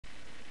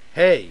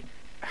Hey,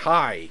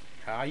 hi,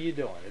 how you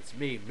doing? It's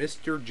me,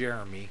 Mr.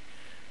 Jeremy.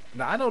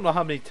 Now I don't know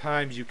how many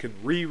times you can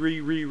re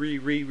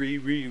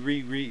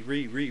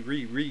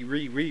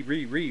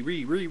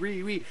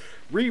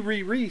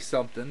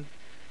something,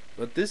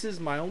 but this is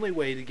my only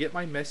way to get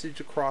my message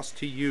across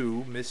to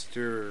you,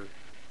 Mr.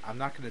 I'm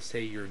not going to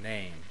say your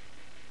name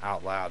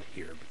out loud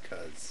here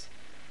because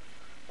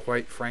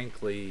quite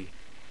frankly,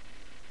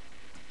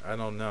 I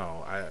don't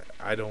know.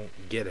 I don't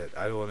get it.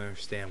 I don't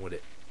understand what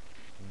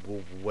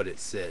it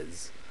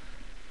says.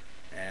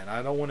 And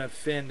I don't want to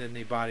offend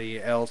anybody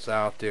else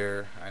out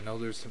there. I know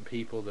there's some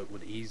people that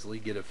would easily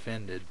get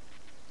offended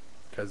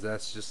because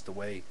that's just the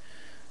way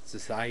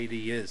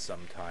society is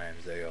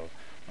sometimes. They go,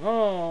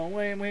 oh,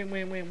 wait,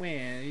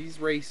 he's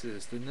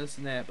racist and this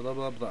and that, blah,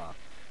 blah, blah.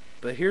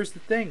 But here's the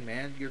thing,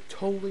 man. You're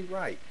totally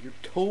right. You're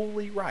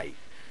totally right.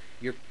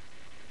 You're,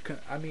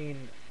 I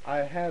mean, I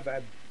have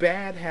a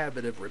bad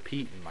habit of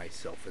repeating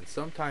myself. And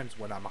sometimes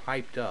when I'm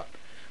hyped up,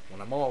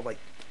 when I'm all like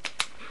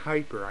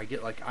hyper. I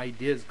get like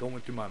ideas going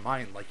through my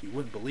mind like you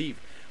wouldn't believe.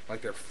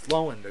 Like they're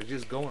flowing. They're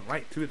just going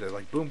right through there.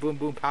 Like boom, boom,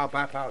 boom, pow,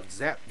 pow, pow,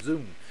 zap,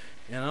 zoom.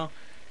 You know?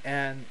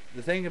 And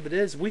the thing of it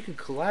is, we can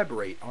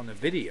collaborate on the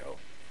video.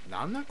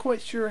 Now, I'm not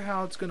quite sure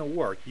how it's going to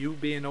work. You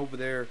being over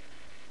there,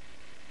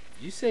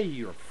 you say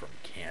you're from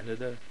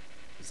Canada?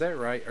 Is that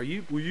right? Were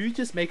you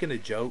just making a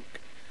joke?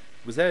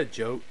 Was that a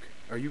joke?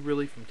 Are you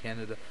really from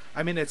Canada?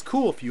 I mean, it's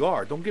cool if you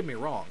are. Don't get me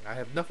wrong. I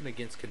have nothing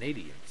against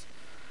Canadians.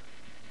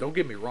 Don't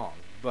get me wrong.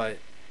 But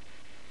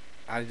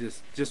I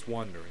just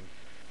wondering.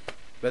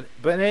 But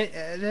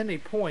at any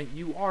point,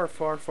 you are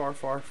far, far,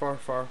 far, far,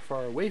 far,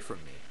 far away from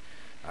me.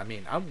 I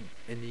mean, I'm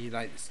in the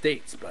United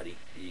States, buddy.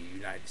 The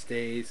United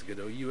States, good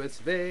old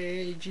U.S. of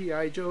A.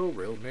 G.I. Joe,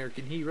 real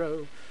American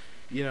hero.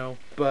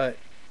 But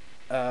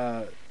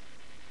uh,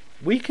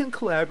 we can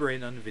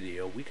collaborate on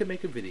video. We can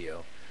make a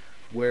video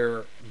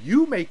where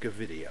you make a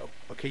video.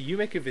 Okay, you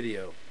make a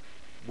video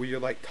where you're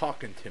like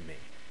talking to me,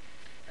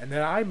 and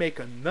then I make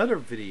another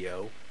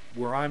video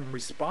where I'm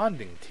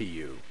responding to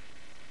you.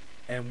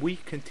 And we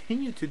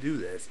continue to do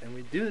this, and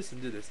we do this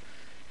and do this,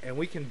 and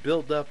we can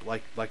build up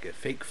like a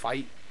fake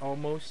fight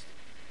almost.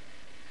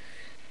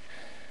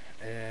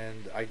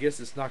 And I guess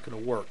it's not going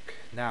to work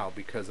now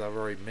because I've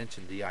already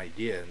mentioned the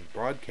idea and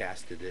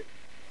broadcasted it.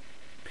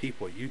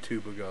 People at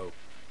YouTube will go,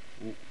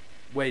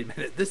 wait a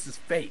minute, this is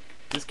fake.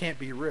 This can't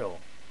be real.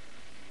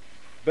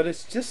 But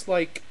it's just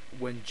like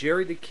when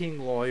Jerry the King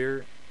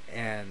Lawyer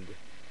and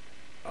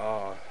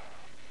uh,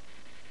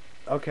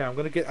 okay, I'm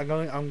gonna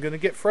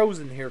get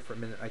frozen here for a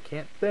minute. I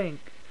can't think.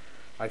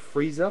 I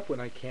freeze up when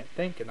I can't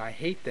think, and I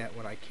hate that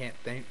when I can't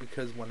think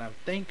because when I'm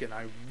thinking,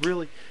 and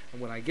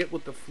when I get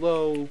with the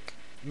flow,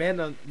 Man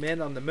on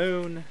the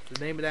Moon, the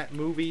name of that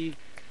movie.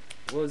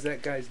 What was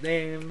that guy's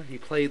name? He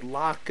played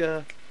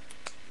Laka.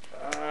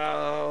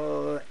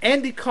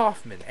 Andy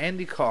Kaufman.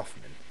 Andy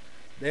Kaufman.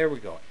 There we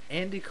go.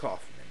 Andy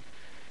Kaufman.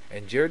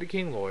 And Jerry the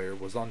King Lawyer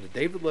was on the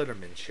David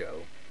Letterman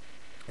show,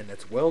 and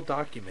it's well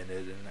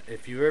documented. And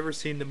if you've ever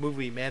seen the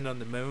movie Man on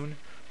the Moon,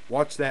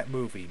 watch that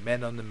movie,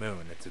 Men on the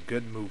Moon. It's a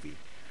good movie.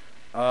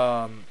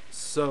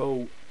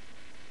 So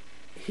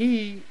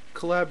he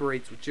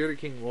collaborates with Jerry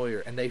King Lawyer,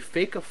 and they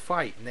fake a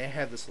fight, and they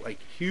have this like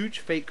huge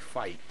fake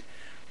fight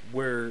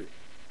where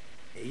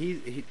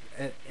he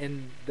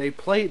and they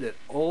played it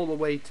all the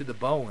way to the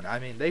bone. I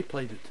mean, they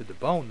played it to the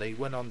bone. They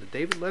went on the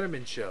David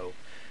Letterman show,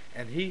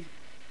 and he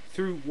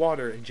threw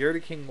water in Jerry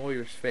King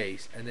Lawyer's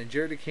face, and then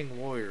Jerry King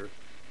Lawyer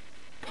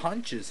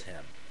punches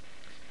him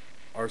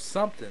or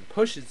something,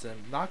 pushes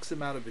him, knocks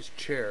him out of his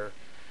chair,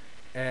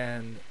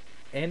 and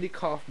Andy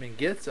Kaufman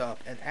gets up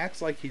and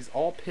acts like he's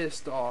all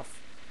pissed off,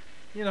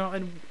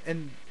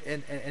 and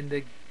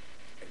they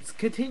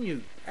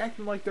continue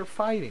acting like they're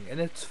fighting, and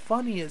it's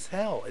funny as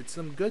hell. It's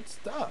some good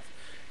stuff,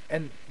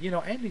 and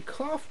Andy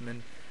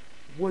Kaufman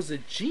was a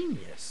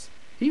genius.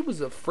 He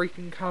was a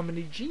freaking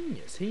comedy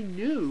genius. He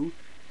knew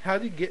how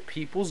to get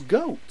people's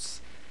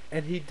goats,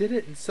 and he did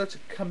it in such a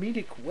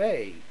comedic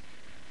way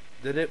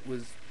that it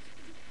was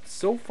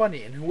so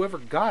funny, and whoever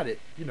got it,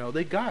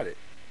 they got it.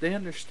 They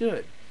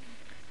understood.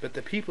 But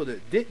the people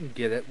that didn't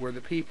get it were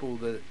the people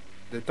that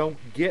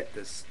don't get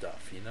this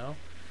stuff.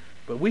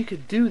 But we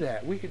could do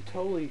that. We could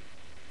totally.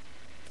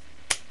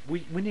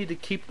 We need to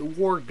keep the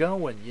war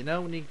going. We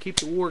need to keep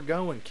the war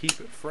going. Keep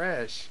it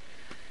fresh.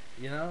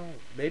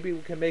 Maybe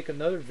we can make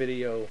another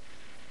video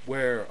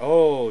where,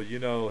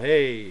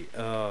 hey,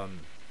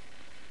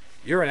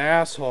 you're an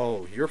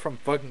asshole. You're from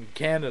fucking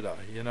Canada.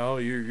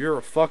 You're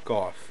a fuck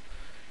off.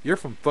 You're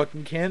from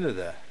fucking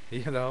Canada.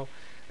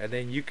 And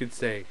then you could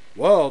say,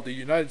 well, the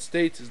United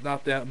States is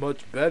not that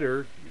much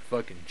better, you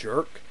fucking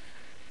jerk.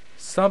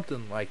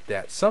 Something like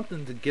that.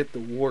 Something to get the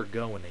war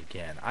going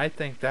again. I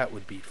think that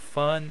would be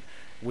fun.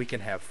 We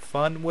can have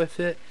fun with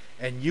it.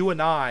 And you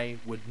and I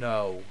would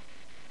know,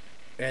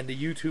 and the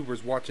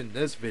YouTubers watching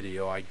this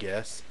video, I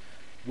guess,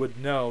 would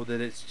know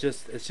that it's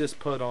just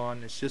put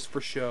on. It's just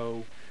for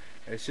show.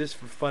 It's just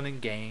for fun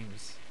and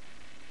games.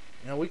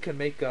 We can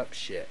make up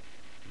shit.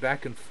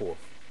 Back and forth.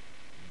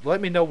 Let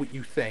me know what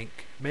you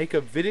think. Make a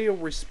video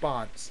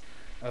response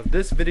of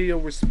this video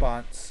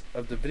response,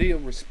 of the video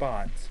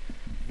response.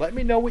 Let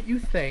me know what you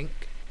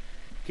think.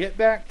 Get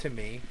back to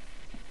me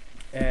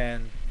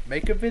and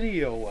make a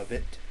video of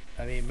it.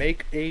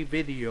 Make a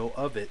video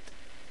of it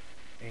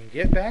and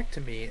get back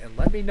to me and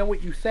let me know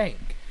what you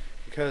think.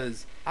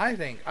 Because I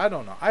think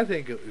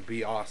it would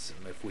be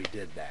awesome if we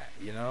did that.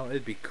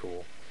 It'd be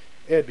cool.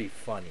 It'd be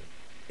funny.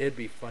 It'd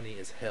be funny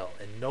as hell.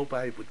 And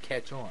nobody would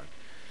catch on.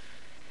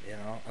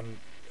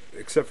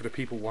 Except for the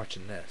people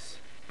watching this.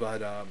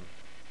 But,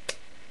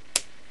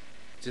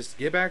 just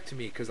get back to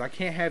me because I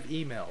can't have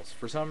emails.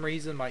 For some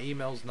reason, my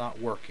email's not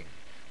working.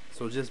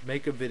 So just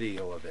make a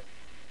video of it.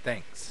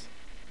 Thanks.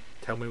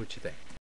 Tell me what you think.